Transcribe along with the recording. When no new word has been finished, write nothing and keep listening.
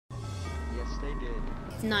Yes, they did.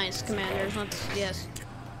 Nice, commanders. Let's yes.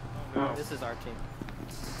 No, this is our team.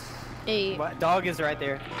 Hey. What? Dog is right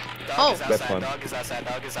there. Oh. Dog is outside. Dog is outside.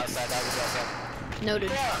 Dog is outside. Dog is outside.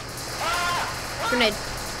 Noted. Grenade.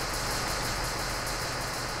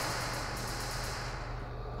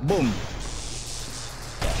 Boom.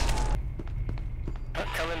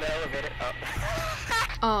 Come in the elevator.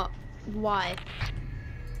 Why?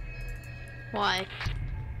 Why?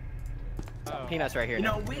 Peanut's right here. You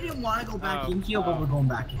know, we didn't want to go back in here, but we're going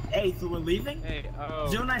back in. Hey, so we're leaving? Hey,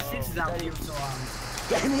 096 is out here, so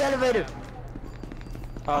Get in the elevator.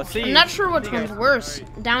 Oh, see. I'm not sure which one's worse.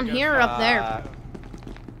 Down here or up there?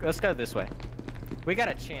 Let's go this way. We got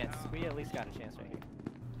a chance. We at least got a chance right here.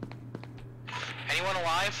 Anyone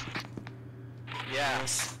alive?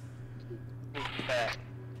 Yes. Bet.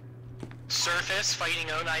 Surface fighting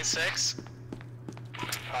 096.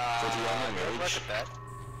 Look at that.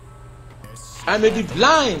 I may be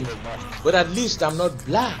blind, but at least I'm not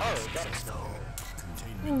black.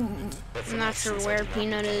 I'm not sure where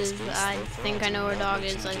Peanut is. I think I know where Dog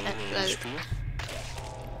is.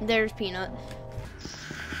 There's Peanut.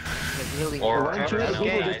 Or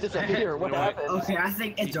just disappear. What happened? okay, I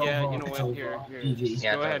think it's over. Yeah, you know It's what? over. Here. GG.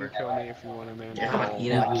 Go ahead and kill me if you want to, man.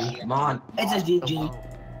 Come on. It's a GG.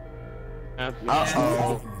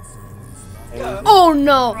 Uh-oh. Oh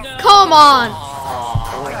no! Come on!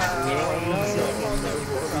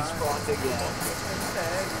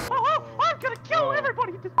 I'm gonna kill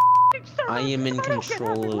everybody in this server. I am in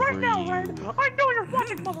control over you. I know you're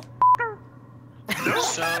watching, motherfucker.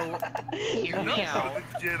 So, hear me out.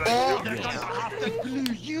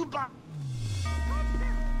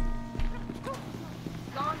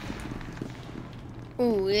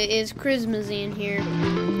 Ooh, it is crismis in here.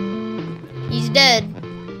 He's dead.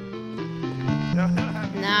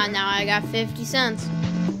 Nah, I got 50 cents.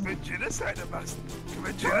 Genocide,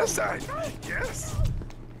 genocide, yes.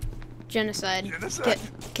 Genocide. Genocide.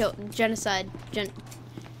 Kill. Genocide.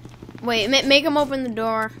 Wait, make him open the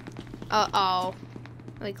door. Uh-oh.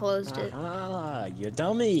 We closed it. Ah, you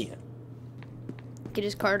dummy. Get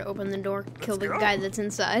his car to open the door. Kill the guy that's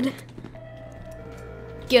inside.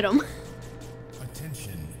 Get him.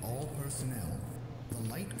 Attention, all personnel. The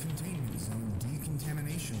light containment zone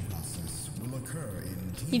decontamination process will occur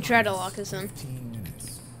in He tried to lock us in. 15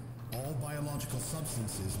 minutes. All biological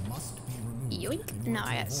substances must be removed. Yoink. in Now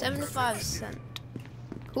order I to got avoid 75 fire. cents.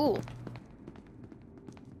 Cool.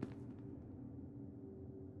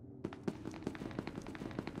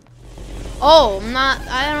 Oh, I'm not.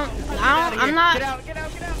 I'm not. Get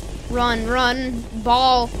out. Run,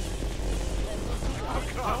 ball.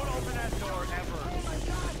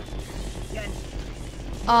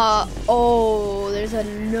 Oh, there's a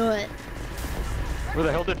nut. Where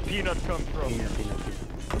the hell did Peanut come from?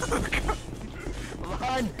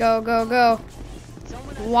 Go.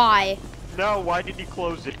 Why? No, why did he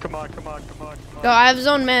close it? Come on. Go, I have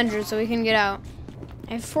zone manager so we can get out.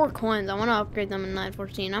 I have 4 coins. I want to upgrade them in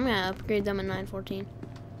 914. I'm going to upgrade them in 914.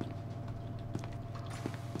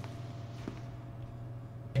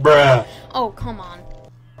 Bruh. Oh, come on.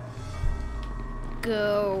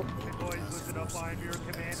 Go. Boys, listen up, I'm your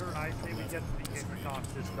commander, and I say we get to the intercom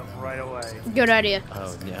system right away. Good idea.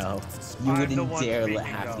 Oh no. You I'm the wouldn't one dare let speaking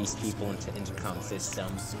half up. these people into intercom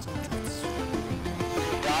systems.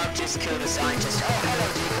 Dog just killed a scientist. Oh,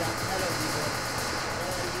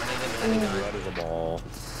 Out of the ball.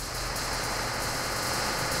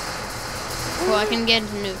 Cool, I can get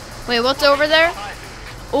into nuke. Wait, what's over there?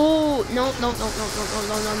 Oh, no.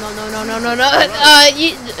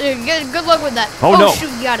 Good luck with that. Oh, no. Shoot,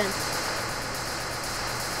 you got him.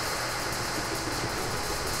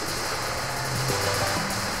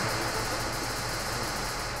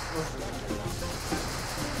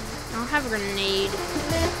 I don't have a grenade,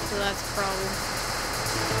 so that's a problem.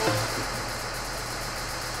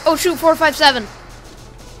 Oh shoot, 457.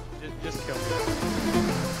 Just kill me.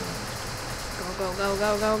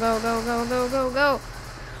 Go.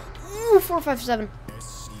 Ooh, 457.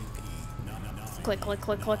 Click.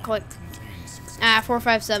 Ah,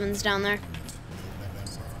 457's down there.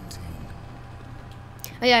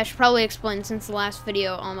 Oh yeah, I should probably explain since the last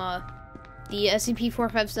video, the SCP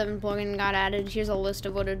 457 plugin got added. Here's a list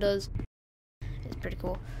of what it does. It's pretty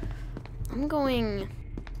cool. I'm going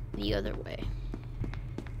the other way.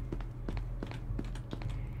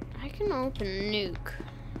 I can open nuke.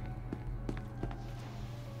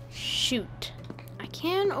 Shoot. I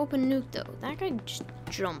can open nuke though. That guy just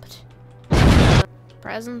jumped.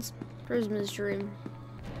 Presents. Prisma's dream.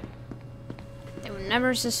 They would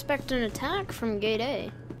never suspect an attack from Gate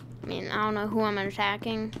A. I mean, I don't know who I'm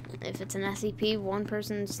attacking. If it's an SCP, one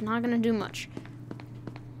person's not gonna do much.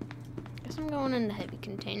 Guess I'm going into heavy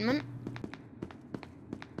containment.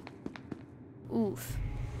 Oof.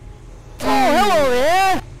 Oh, hello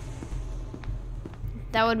there!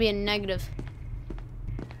 That would be a negative.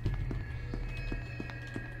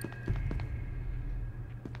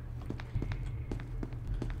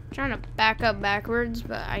 Trying to back up backwards,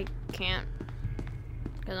 but I can't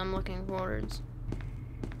because I'm looking forwards.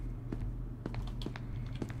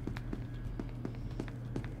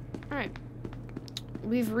 Alright.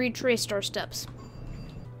 We've retraced our steps.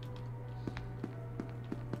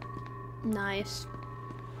 Nice.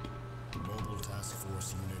 Mobile Task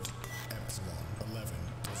Force Unit Epsilon 11,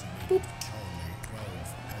 designated Charlie 12,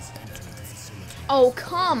 has entered the facility. Oh,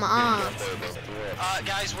 come on.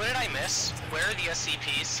 Guys, what did I miss? Where are the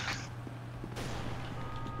SCPs?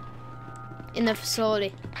 In the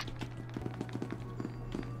facility.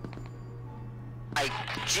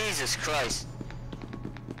 Jesus Christ.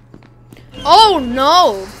 Oh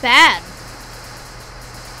no! Bad.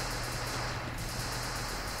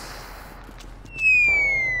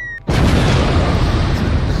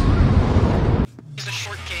 He's a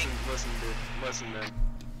short king. Wasn't it?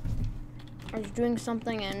 I was doing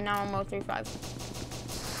something and now I'm 035.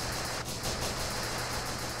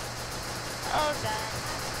 Oh god.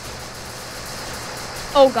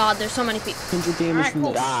 Oh god, there's so many people. 100 damage Alright, from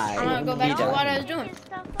cool. the die. I'm gonna go back to what I was doing.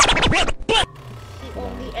 The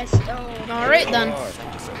only SO. Alright then.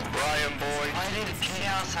 Brian boy. I think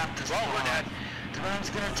chaos have to spawn. We're dead. Time's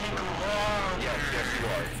gonna take a while. Yes, you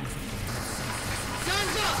are.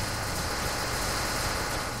 Guns up!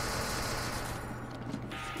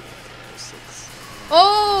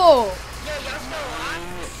 Oh! Yo, y'all still on?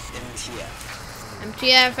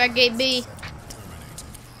 MTF at gate B.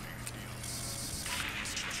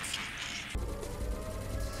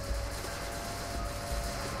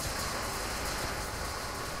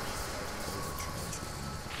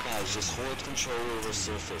 Guys, just hold control over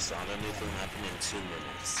surface on anything happen in 2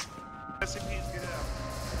 minutes. SCPs, get out.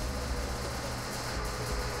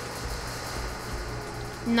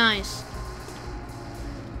 Nice.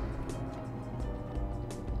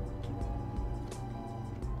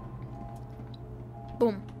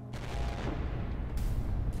 Boom.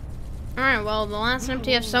 Alright, well, the last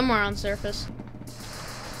MTF somewhere on surface.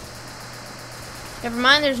 Never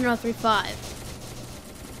mind, there's no 3-5.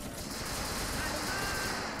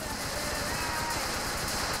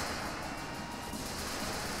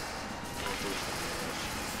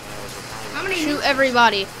 Shoot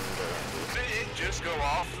everybody. Just go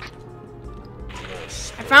off.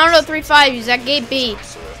 I found a 3-5. He's at gate B.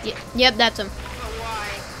 Yep, that's him.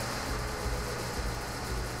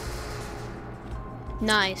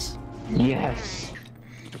 Nice. Yes.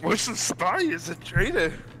 What's the spy is a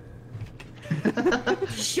traitor.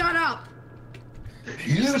 Shut up!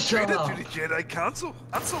 He's a traitor to the Jedi Council.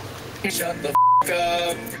 Shut the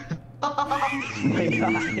up. Oh my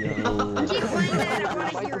god. Keep playing that, I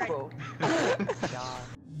wanna hear it.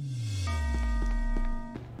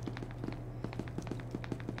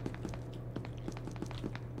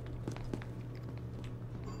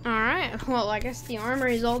 Alright, well, I guess the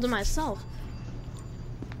armory's all to myself.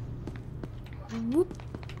 Whoop.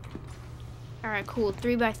 Alright, cool.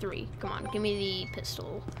 3x3. Come on, give me the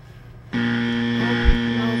pistol.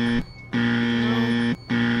 Nope. No.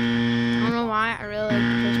 I don't know why. I really like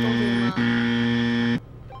the pistol.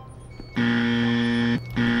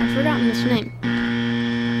 I've forgotten this name.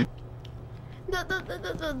 The,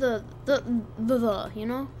 you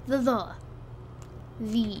know? The.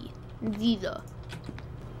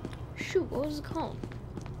 Shoot, what was it called?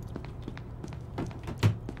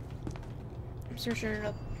 I'm searching it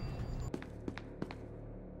up.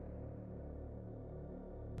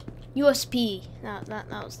 USP. That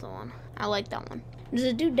was the one. I like that one. Does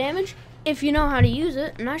it do damage? If you know how to use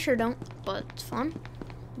it, and I sure don't, but it's fun.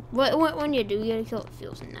 When you do get a kill, it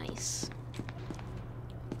feels nice.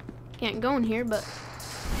 Can't go in here, but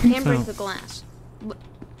can't break the glass.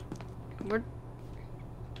 Where?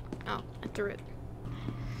 Oh, I threw it.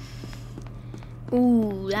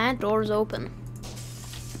 Ooh, that door's open.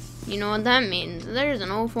 You know what that means? There's an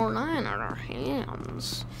 049 on our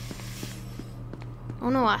hands. Oh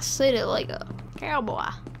no, I said it like a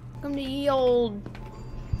cowboy. Come to ye old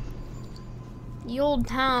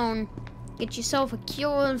town. Get yourself a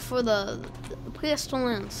cure for the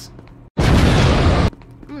pestilence. I'm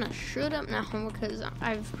gonna shut up now because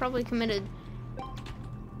I've probably committed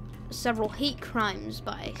several hate crimes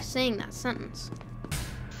by saying that sentence.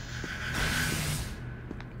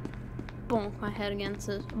 Bonk my head against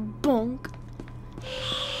this. Bonk.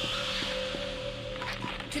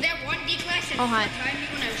 To that one D-class that Oh, hi. timed me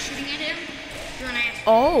when I was shooting at him, you're an asshole.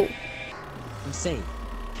 Oh. Insane.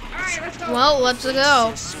 Alright, Alright, let's go. Well, let's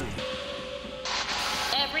go.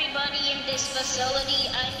 Everybody in this facility,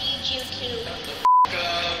 I need you to.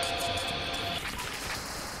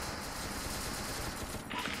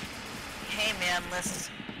 Hey man,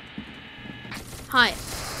 listen. Hi.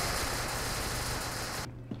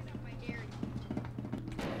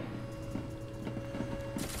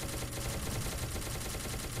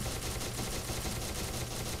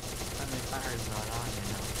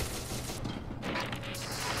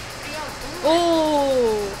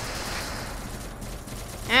 Oh!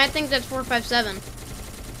 And I think that's 457.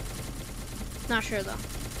 Not sure though.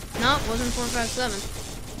 No, it wasn't 457.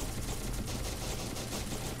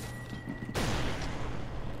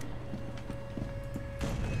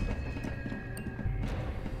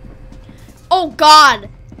 Oh God!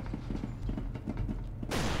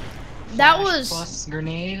 That was plus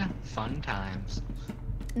grenade. Fun times.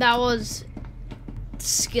 That was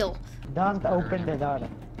skill. Don't open the door.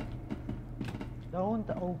 Don't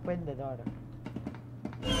open the door.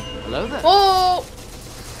 Hello there. Oh!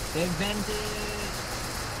 They vented.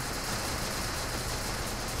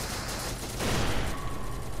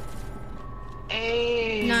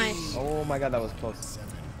 Hey. Nice. Oh my God, that was close.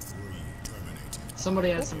 Somebody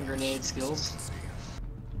has some grenade skills.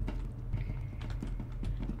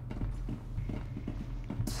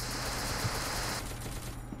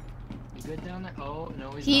 You good down there? Oh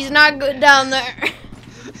no, He's not good down there.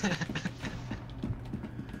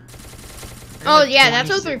 Oh yeah,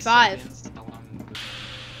 that's 035. Is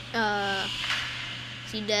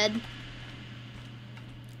he dead?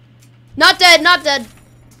 Not dead, not dead.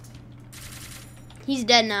 He's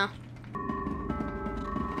dead now.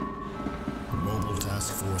 Mobile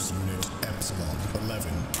Task Force Unit Epsilon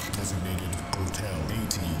 11, designated Hotel 18,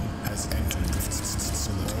 has entered the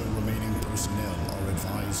facility. All remaining personnel are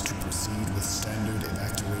advised to proceed with standard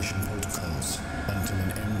evacuation protocols until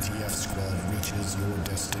an MTF squad reaches your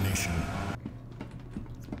destination.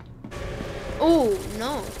 Oh,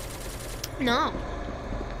 no. No.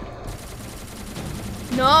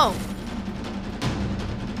 No.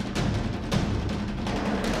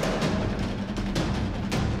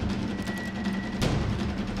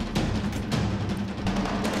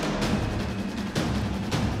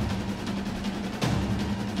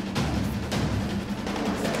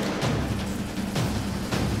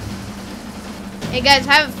 Hey guys,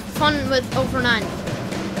 have fun with 049.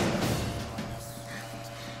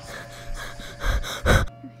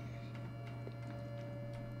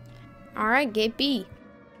 Alright, gate B.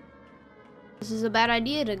 This is a bad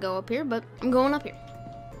idea to go up here, but I'm going up here.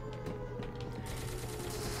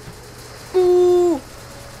 Ooh!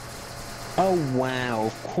 Oh wow,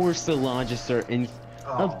 of course the Logists are in.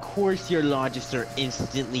 Oh. Of course your Logists are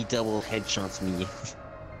instantly double headshots me.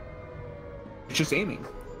 It's just aiming.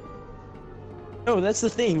 No, that's the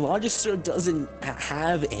thing. Logister doesn't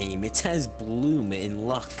have aim. It has bloom and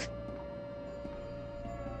luck.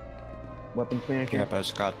 Weapons manager. Yeah, but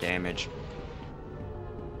it's got damage.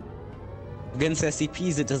 Against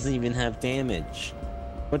SCPs, it doesn't even have damage.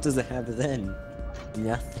 What does it have then?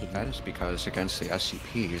 Nothing. That is because against the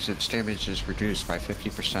SCPs, its damage is reduced by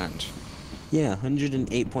 50%. Yeah,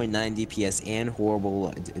 108.9 DPS and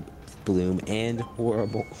horrible bloom and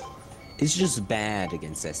horrible. It's just bad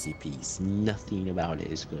against SCPs. Nothing about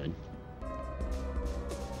it is good.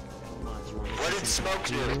 What did Smoke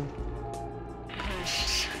do?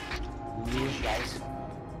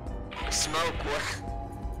 Smoke, what?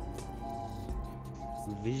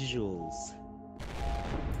 Visuals.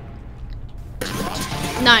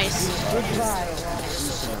 Nice.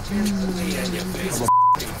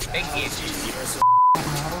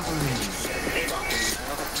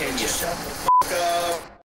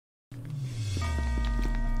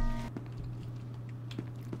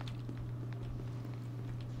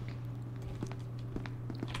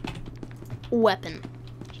 Weapon.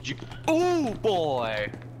 Ooh, boy.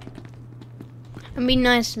 And be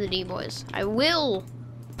nice to the D-boys. I will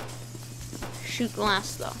shoot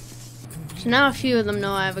glass though. So now a few of them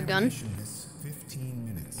know I have a gun. 15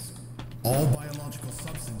 minutes. All biological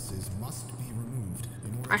substances must be removed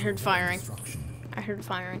in order I heard to firing. destruction. I heard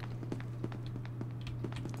firing.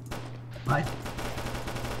 What?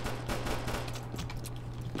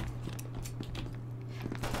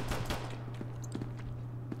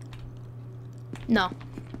 No.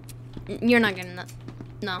 You're not getting that.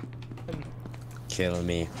 No. Kill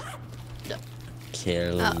me. No.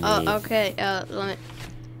 Kill me. Okay. Let me.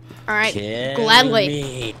 All right. Kill Gladly.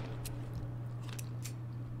 me.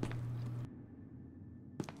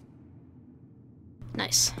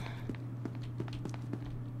 Nice.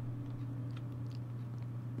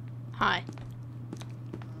 Hi.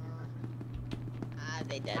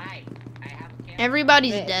 They dead. Hi. I have a chaos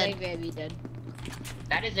Everybody's card. dead.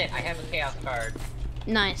 That is it. I have a chaos card.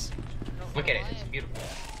 Nice. Look at it. It's beautiful.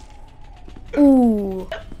 Ooh.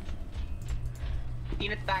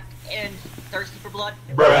 Phoenix back and thirsty for blood.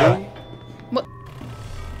 Bruh. What?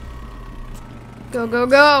 Go, go,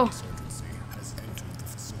 go.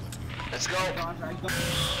 Let's go.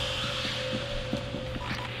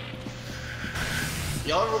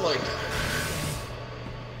 Y'all ever like,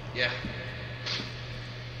 yeah.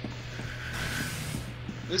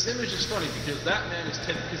 This image is funny because that man is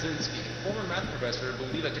Ted Kaczynski, former math professor who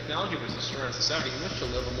believed that technology was destroying society and wished to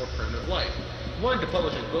live a more primitive life. He wanted to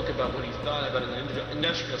publish a book about what he thought about an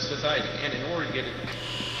industrial society, and in order to get it...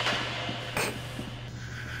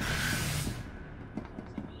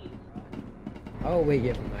 Oh, wait,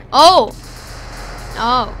 yeah, my. Oh!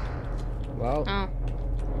 Oh. Well. Oh.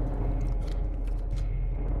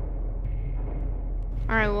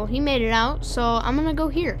 Alright, well, he made it out, so I'm gonna go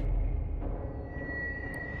here.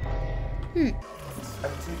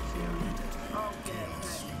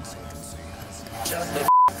 Shut the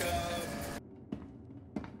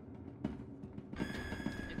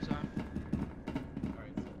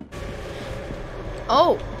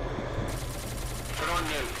Oh! Put on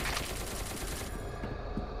nuke.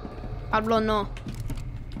 Pablo, no.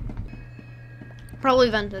 Probably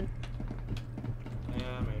vented.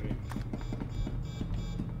 Yeah, maybe.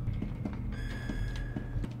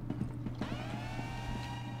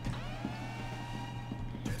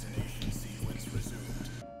 Detonation sequence resumed.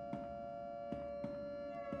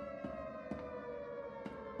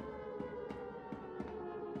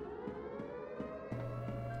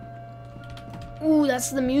 Ooh, that's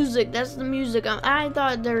the music. That's the music. I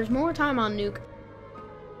thought there was more time on nuke.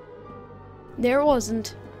 There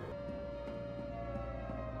wasn't.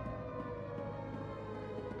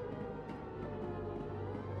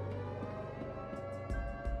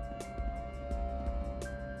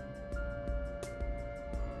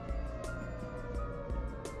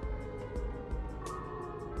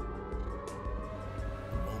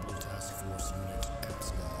 Mobile Task Force Unit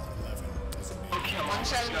Epsilon 11 designated.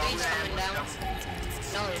 173's coming down.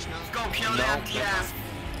 No, there's not. Go kill the MTF.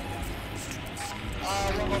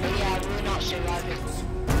 Yeah, we're not surviving.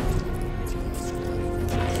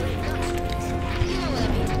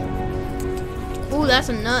 Ooh, that's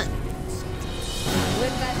a nut.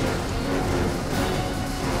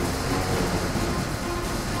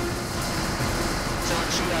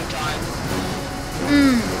 Don't shoot out time.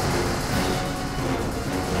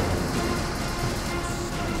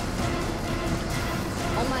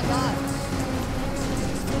 Oh my god.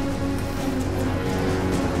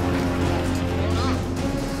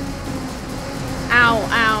 Ow,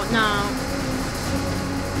 ow, no.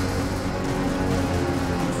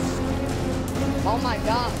 Oh my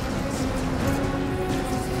god.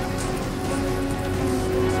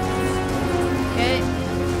 Okay.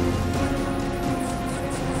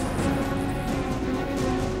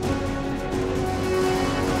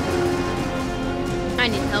 I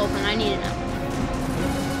need help and I need it now.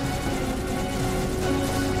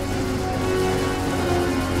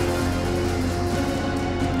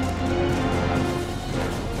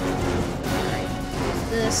 Alright, what's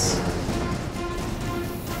this?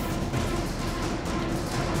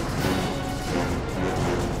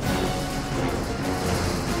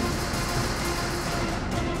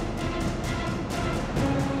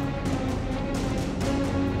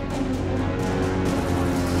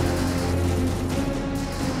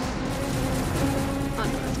 Oh, no,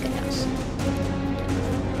 that's chaos.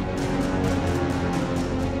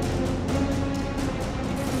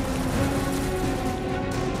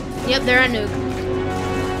 Yep, they're at nuke.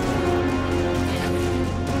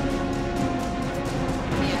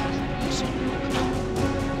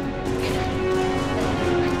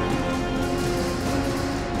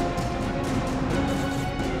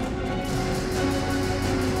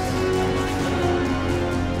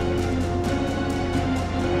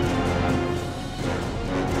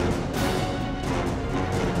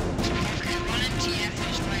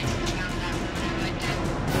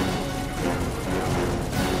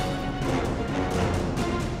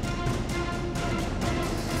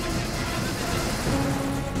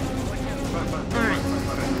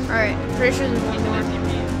 Alright, pretty sure there's one more.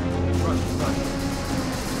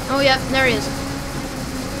 Oh, yeah, there he is.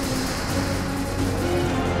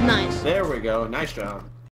 Nice. There we go. Nice job.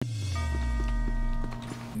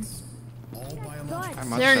 Is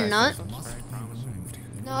there a nut?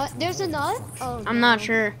 No, there's a nut? Oh, I'm not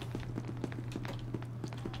sure.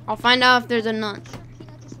 I'll find out if there's a nut.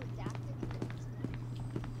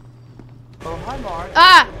 Oh, hi, Mark.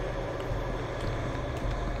 Ah!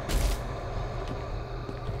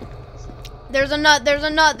 There's a nut. There's a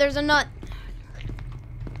nut. There's a nut.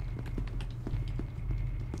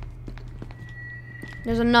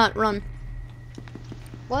 There's a nut. Run.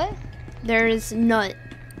 What? There is nut.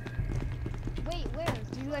 Wait, where?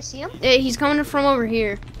 Do you guys see him? He's coming from over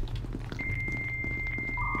here.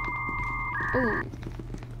 Ooh.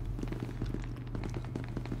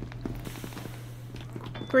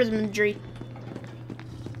 Crismis.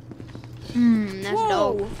 That's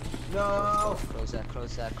dope. No! Close that,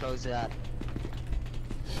 close that, close that.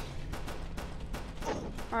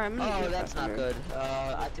 Alright, I'm gonna Oh, do that's not 500. good.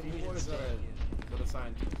 I think we should stay here. Go to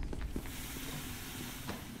scientist.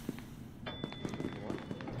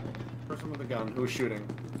 Person with a gun. Who's shooting?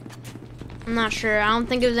 I'm not sure. I don't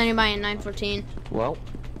think it was anybody in 914. Well.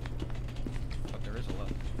 But there is a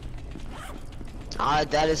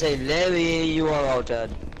left. That is a Larry. You are all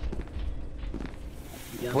dead.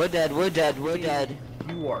 Yeah. We're dead, we're dead, we're dead.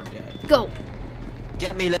 You are dead. Go.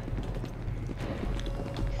 Get me.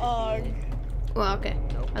 Well, okay.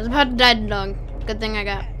 I was about to die to dog. Good thing I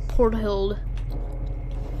got port-hilled.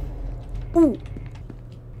 Ooh.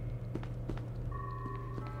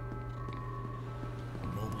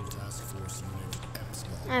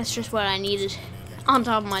 That's just what I needed. On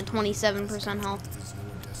top of my 27% health.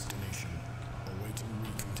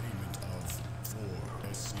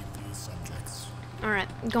 Alright,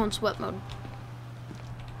 go in sweat mode.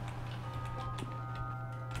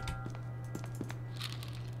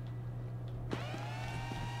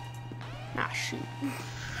 Ah, shoot.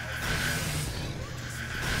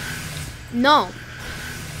 No.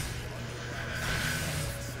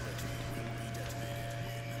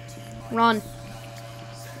 Run.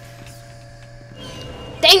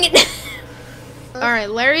 Dang it!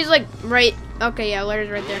 Alright, Larry's like right. Okay, yeah,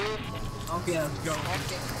 Larry's right there. Okay, let's go.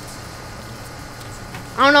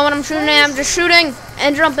 I don't know what I'm shooting at. I'm just shooting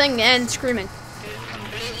and jumping and screaming.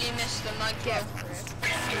 Completely missed the micro. Oh,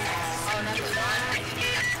 that's fine.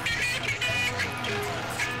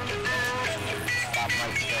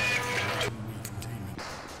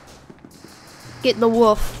 Get the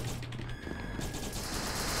wolf.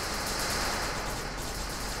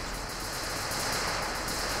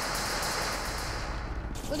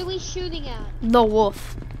 What are we shooting at? The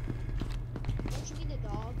wolf. Don't you mean the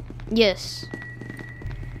dog? Yes.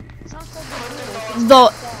 It's not called the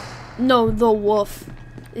dog. No, the wolf.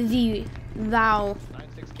 Thou.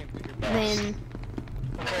 Then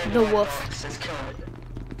the wolf.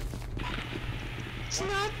 It's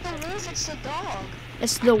not the wolf, it's the dog.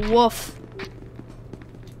 It's the wolf.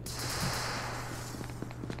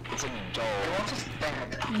 It's a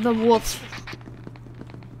dog. The wolf.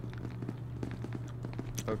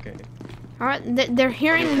 Okay. Alright, they're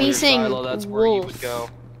hearing me saying Silo, that's where you would wolf. go.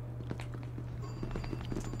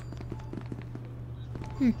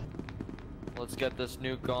 Let's get this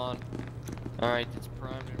nuke on. Alright, it's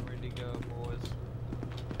primed and ready to go, boys.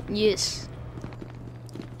 Yes.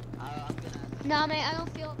 Nah, man, I don't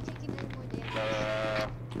feel taking any more damage.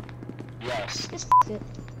 Yes. Just it.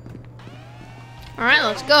 Alright,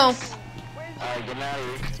 let's go. Alright, good night.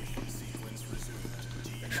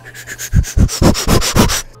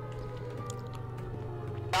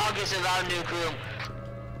 Dog is around nuke room.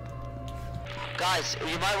 Guys,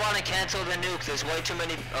 you might want to cancel the nuke. There's way too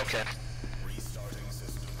many. Okay.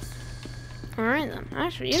 Alright then.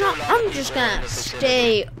 Actually, you know, I'm just gonna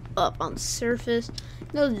stay up on the surface.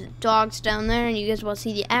 Those dogs down there, and you guys will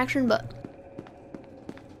see the action, but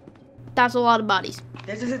that's a lot of bodies.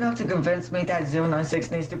 This is enough to convince me that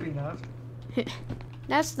 096 needs to be nerfed.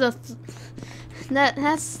 That's the.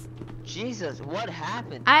 That's. Jesus, what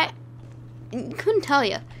happened? I couldn't tell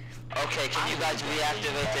you. Okay, can you guys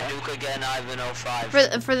reactivate the nuke again? I have an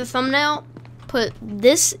 05. For the thumbnail, put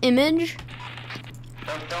this image.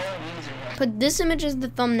 Put this image as the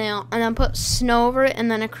thumbnail, and then put snow over it, and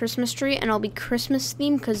then a Christmas tree, and it'll be Christmas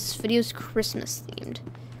themed because this video is Christmas themed.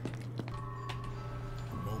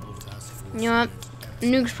 You know what?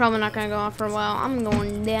 Nuke's probably not gonna go off for a while. I'm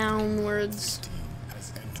going downwards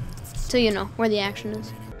till you know where the action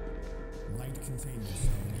is.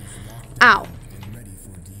 Ow.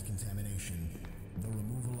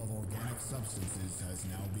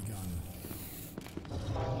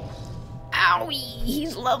 Owie,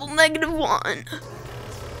 he's level -1.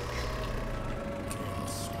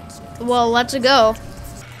 Well, let's go.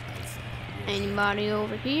 Anybody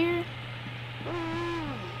over here?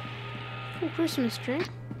 Oh, Christmas tree.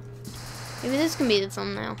 Maybe this can be the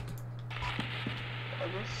thumbnail.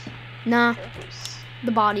 Nah,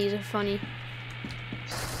 the bodies are funny.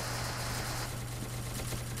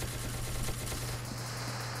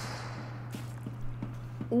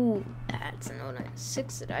 Ooh, that's an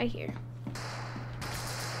 096 that I hear.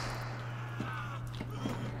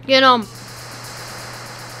 Get him.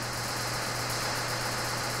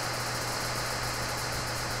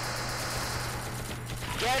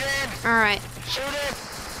 Get in! Alright. Shoot him!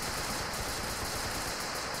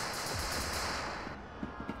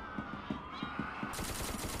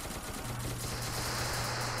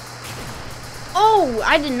 Oh,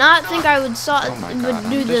 I did not think I would saw Oh my would God,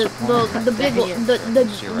 do I'm the disappointed. big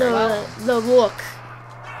the look.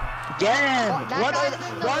 Get him!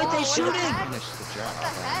 Why are they shooting? Finished the job.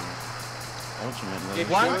 Ultimately,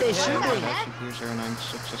 Why aren't they shooting?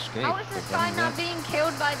 SCP-096 escaped. How is this but guy then not being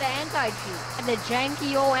killed by the anti-cheat? The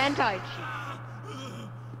janky old anti-cheat.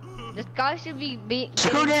 This guy should be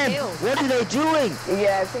Shoot him! killed. What are they doing?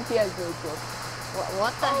 Yeah, I think he has really cool.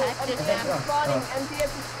 What the heck just happened? MTF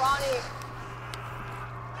is spawning.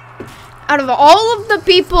 Out of all of the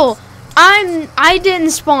people, I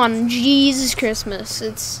didn't spawn. Jesus Christmas.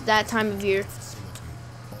 It's that time of year.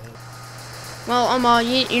 Well,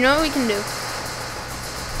 you know what we can do?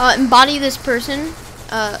 Embody this person.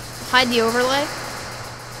 Hide the overlay.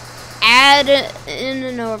 Add in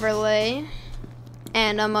an overlay.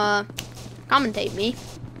 And commentate me.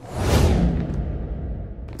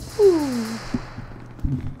 Ooh.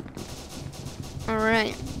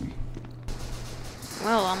 Alright.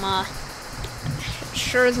 Well,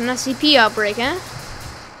 sure it's an SCP outbreak, eh?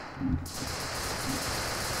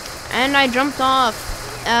 And I jumped off.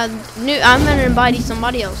 I'm gonna embody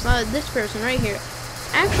somebody else. This person right here.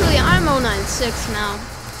 Actually, I'm 096 now.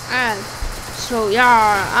 So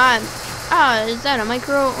yeah, is that a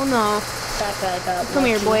micro? Oh no. Come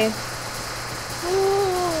here, boy.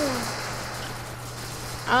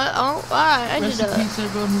 I did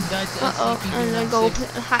and I go,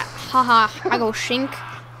 I go shink.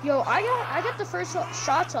 Yo, I got the first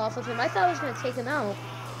shots off of him. I thought I was gonna take him out.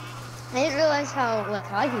 I didn't realize how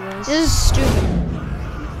high he was. This is stupid.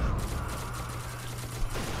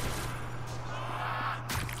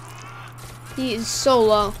 He is so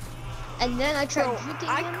low. And then I tried juking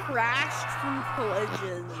I him. crashed from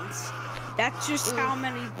collisions. That's just how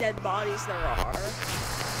many dead bodies there are.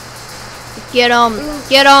 Get him!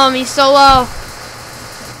 Get him! He's so low.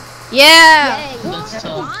 Yeah!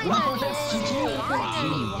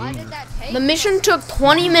 The mission took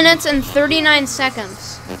 20 minutes and 39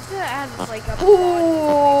 seconds.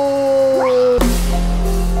 Ooh.